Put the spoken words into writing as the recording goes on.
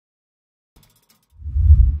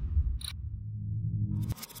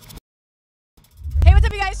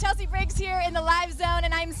Chelsea Briggs here in the live zone,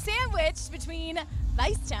 and I'm sandwiched between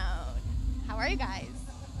Vicetone. How are you guys?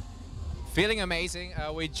 Feeling amazing.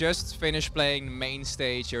 We just finished playing the main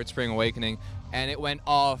stage here at Spring Awakening, and it went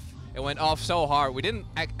off. It went off so hard. We didn't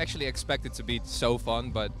actually expect it to be so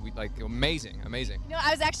fun, but we amazing. You know,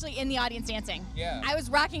 I was actually in the audience dancing. Yeah. I was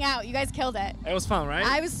rocking out. You guys killed it. It was fun, right?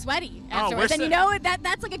 I was sweaty afterwards. And you know,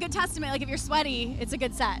 that's like a good testament. Like if you're sweaty, it's a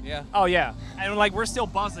good set. Yeah. Oh yeah. And like we're still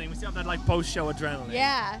buzzing. We still have that like post-show adrenaline.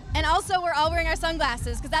 Yeah. And also we're all wearing our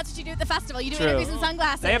sunglasses because that's what you do at the festival. You do True. interviews in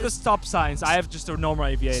sunglasses. They have the stop signs. I have just a normal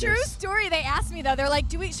aviators. True story. They asked me though. They're like,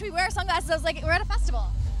 should we wear sunglasses? I was like, we're at a festival.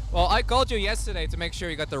 Well, I called you yesterday to make sure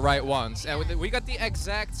you got the right ones, and we got the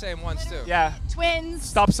exact same ones too. Yeah. Twins.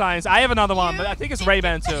 Stop signs. I have another one, but I think it's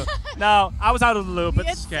Ray-Ban too. No, I was out of the loop.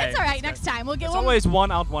 It's okay. It's all right. Next time we'll get. It's always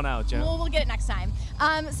one out, Jen. We'll get it next time.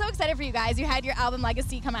 So excited for you guys. You had your album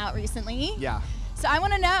Legacy come out recently. Yeah. So I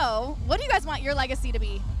want to know, what do you guys want your legacy to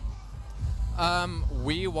be?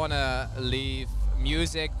 We want to leave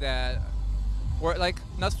music that we're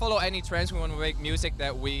not follow any trends. We want to make music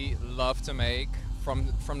that we love to make.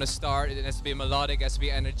 From the start, it has to be melodic, it has to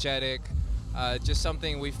be energetic, just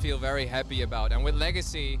something we feel very happy about. And with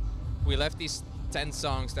Legacy, we left these 10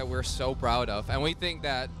 songs that we're so proud of. And we think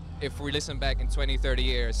that if we listen back in 20, 30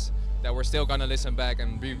 years, that we're still gonna listen back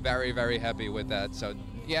and be very, very happy with that. So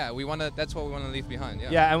yeah, that's what we want to leave behind.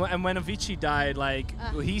 Yeah. Yeah, and when Avicii died,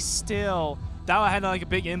 he's still, that had like a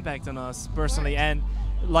big impact on us personally. And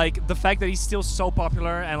like the fact that he's still so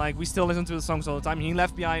popular and like we still listen to the songs all the time, he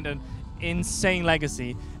left behind an insane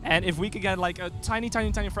legacy. And if we could get like a tiny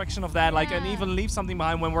fraction of that, and even leave something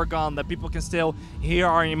behind when we're gone, that people can still hear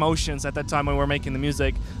our emotions at that time when we're making the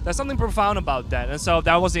music, there's something profound about that. And so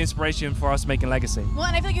that was the inspiration for us making Legacy. Well,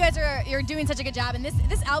 and I feel like you guys you're doing such a good job, and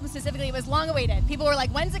this album specifically was long awaited. People were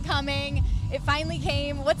like, when's it coming? It finally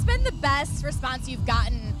came. What's been the best response you've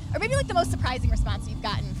gotten, or maybe like the most surprising response you've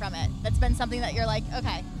gotten from it, that's been something that you're like,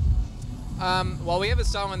 okay? Well, we have a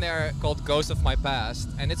song in there called Ghost of My Past,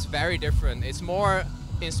 and it's very different. It's more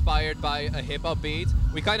inspired by a hip-hop beat.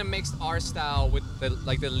 We kind of mixed our style with the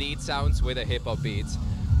lead sounds with a hip-hop beat.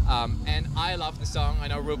 And I love the song. I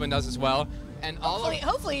know Ruben does as well. And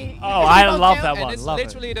hopefully. Oh, I love that and one. it's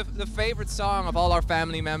literally the favorite song of all our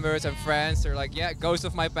family members and friends. They're like, yeah, Ghost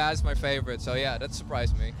of My Past is my favorite. So yeah, that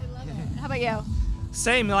surprised me. I love it. How about you?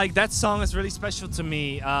 Same, like that song is really special to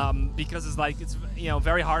me because it's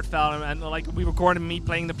very heartfelt, and like we recorded me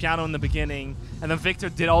playing the piano in the beginning, and then Victor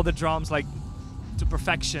did all the drums like to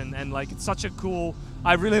perfection, and like it's such a cool.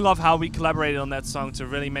 I really love how we collaborated on that song to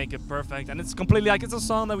really make it perfect, and it's completely it's a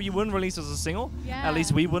song that you wouldn't release as a single. Yeah. At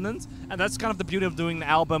least we wouldn't, and that's kind of the beauty of doing an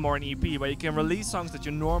album or an EP, where you can release songs that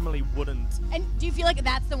you normally wouldn't. And do you feel like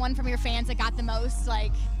that's the one from your fans that got the most,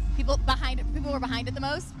 like people were behind it the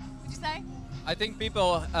most? Would you say? I think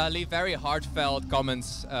people leave very heartfelt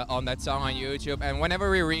comments on that song on YouTube, and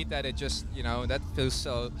whenever we read that, it just, that feels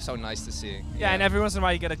so nice to see. Yeah, and every once in a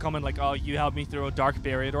while you get a comment like, oh, you helped me through a dark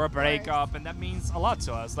period or a breakup, and that means a lot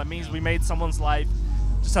to us. That means we made someone's life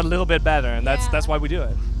just a little bit better, and that's why we do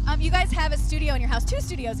it. You guys have a studio in your house, 2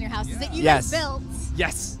 studios in your house that you guys built.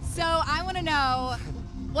 Yes. So I want to know,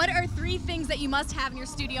 what are 3 things that you must have in your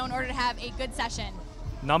studio in order to have a good session?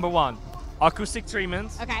 Number 1, acoustic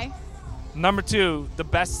treatment. Okay. Number 2, the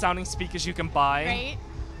best sounding speakers you can buy. Great.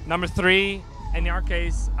 Number 3, in our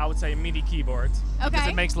case, I would say a MIDI keyboard. Okay. Because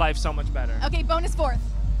it makes life so much better. Okay, bonus 4th.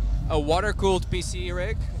 A water-cooled PC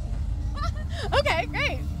rig. Okay,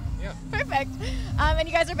 great. Yeah. Perfect. And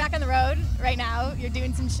you guys are back on the road right now. You're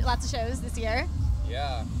doing lots of shows this year.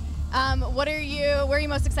 Yeah. Where are you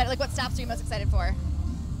most excited? Like, what stops are you most excited for?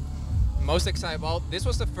 Most excited. Well, this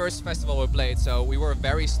was the first festival we played, so we were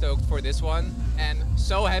very stoked for this one, and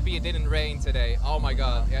so happy it didn't rain today. Oh my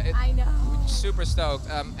God! Yeah, I know. We're super stoked,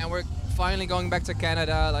 and we're finally going back to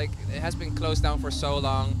Canada. Like, it has been closed down for so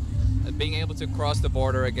long. Being able to cross the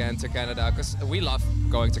border again to Canada, because we love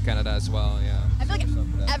going to Canada as well. Yeah. I feel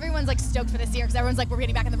like everyone's like stoked for this year because everyone's like, we're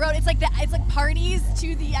getting back on the road. It's like parties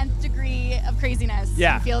to the nth degree of craziness.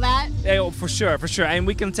 Yeah. You feel that? Yeah, for sure. And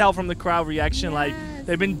we can tell from the crowd reaction, like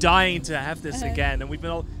they've been dying to have this again, and we've been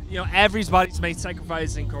all, everybody's made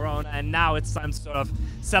sacrifices in Corona, and now it's time to sort of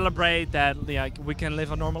celebrate that we can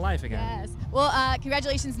live a normal life again. Yes. Well,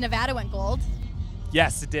 congratulations, Nevada went gold.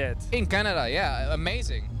 Yes, it did. In Canada, yeah,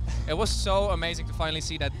 amazing. It was so amazing to finally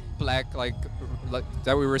see that plaque like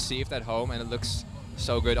that we received at home, and it looks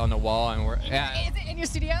so good on the wall. And Is it in your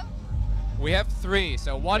studio? We have 3.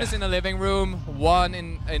 So one is in the living room, one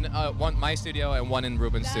in my studio, and one in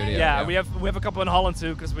Ruben's studio. Yeah, we have a couple in Holland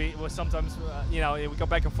too, because we sometimes we go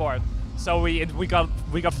back and forth. So we got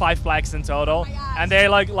 5 plaques in total, my gosh. and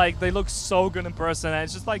they look so good in person, and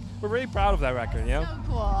it's just like we're really proud of that record, you know. So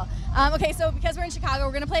cool. Okay, so because we're in Chicago,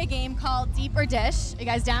 we're gonna play a game called Deep or Dish. Are you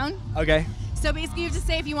guys down? Okay. So basically, you have to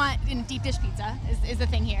say if you want deep dish pizza is the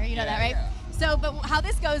thing here. You know that, right? Yeah. So, but how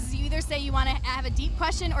this goes is you either say you want to have a deep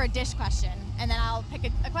question or a dish question, and then I'll pick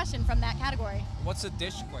a question from that category. What's a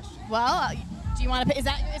dish question? Well, do you want to? Is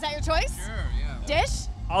that your choice? Sure, yeah. Dish.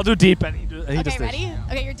 I'll do deep, and he does Okay, dish. ready? Yeah.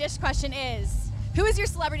 Okay, your dish question is: who is your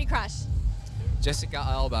celebrity crush? Jessica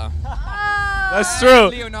Alba. Oh, That's true.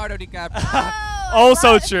 Leonardo DiCaprio. oh, Also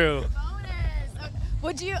bonus. true. Bonus.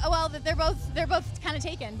 Would you? Well, they're both kind of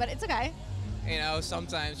taken, but it's okay. You know,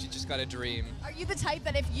 sometimes you just gotta dream. Are you the type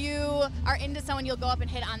that if you are into someone, you'll go up and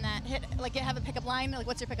hit on that? Have a pickup line? Like,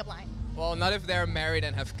 what's your pickup line? Well, not if they're married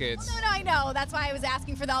and have kids. No, I know. That's why I was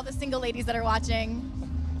asking for all the single ladies that are watching.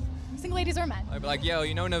 Single ladies or men? I'd be like, yo,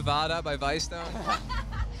 you know Nevada by Vicetone?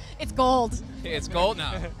 It's gold. It's gold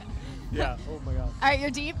now. Yeah. Oh my God. All right,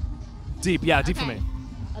 you're deep? Deep, yeah, deep for Okay. me.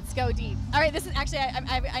 Let's go deep. All right, this is actually,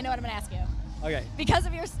 I know what I'm going to ask you. Okay. Because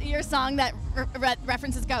of your song that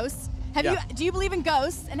references ghosts, do you believe in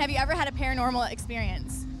ghosts, and have you ever had a paranormal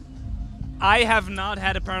experience? I have not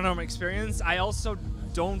had a paranormal experience. I also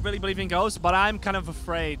don't really believe in ghosts, but I'm kind of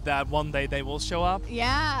afraid that one day they will show up.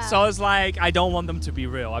 Yeah. So it's like I don't want them to be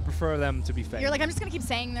real. I prefer them to be fake. You're like, I'm just going to keep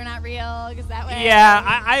saying they're not real, because that way.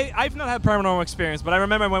 Yeah, I've not had paranormal experience, but I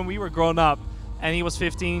remember when we were growing up and he was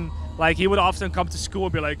 15, like he would often come to school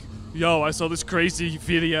and be like, yo, I saw this crazy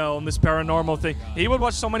video on this paranormal thing. He would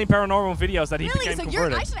watch so many paranormal videos that he Really? became So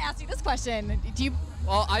converted. I should have asked you this question. Do you?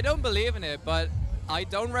 Well, I don't believe in it, but I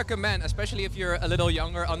don't recommend, especially if you're a little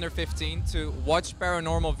younger, under 15, to watch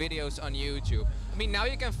paranormal videos on YouTube. I mean, now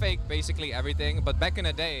you can fake basically everything, but back in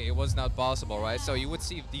the day, it was not possible, right? So you would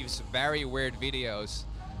see these very weird videos,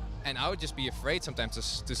 and I would just be afraid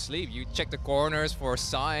sometimes to sleep. You check the corners for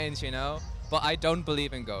signs, you know? But I don't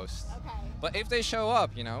believe in ghosts. Okay. But if they show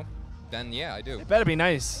up, you know, then yeah, I do. It better be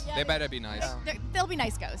nice. Yeah, They better be nice. They'll be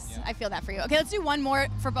nice ghosts. Yeah. I feel that for you. Okay, let's do one more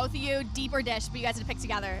for both of you. Deep or dish, but you guys have to pick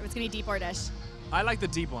together. It's gonna be deep or dish. I like the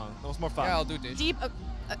deep one. That was more fun. Yeah, I'll do dish. Deep.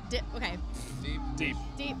 Okay. Deep. Deep.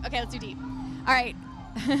 Deep. Okay, let's do deep. All right.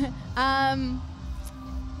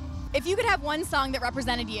 If you could have one song that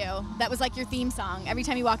represented you, that was like your theme song, every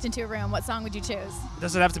time you walked into a room, what song would you choose?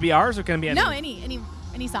 Does it have to be ours or can it be No, any?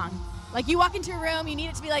 any song. Like you walk into a room, you need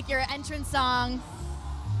it to be like your entrance song.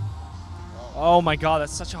 Oh my God,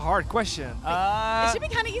 that's such a hard question. It should be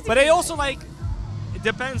kind of easy. But for it you. also like, it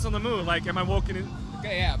depends on the mood. Like, am I walking in?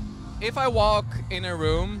 Okay, yeah. If I walk in a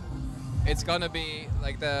room, it's gonna be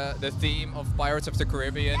like the theme of Pirates of the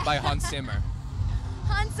Caribbean by Hans Zimmer.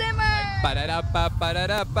 Hans Zimmer. Ba-da-da-ba,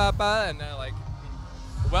 ba-da-da-ba-ba, and then like,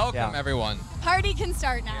 welcome Yeah. everyone. Party can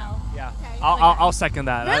start now. Yeah. Okay, I'll second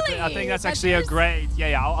that. Really? I think that's That's actually yours? a great.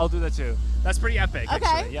 Yeah. I'll do that too. That's pretty epic. Okay.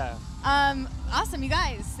 Actually. Yeah. Awesome, you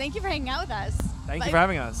guys. Thank you for hanging out with us. Thank you for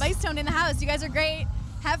having us. Vicetone in the house. You guys are great.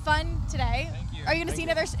 Have fun today. Thank you. Are you going to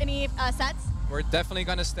see any sets? We're definitely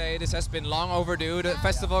gonna stay. This has been long overdue, the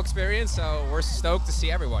festival experience, so we're stoked to see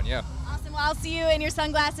everyone. Yeah. Awesome. Well, I'll see you in your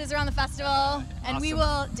sunglasses around the festival, and we Awesome.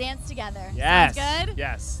 will dance together. Yes. Sounds good?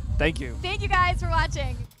 Yes. Thank you. Thank you guys for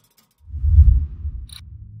watching.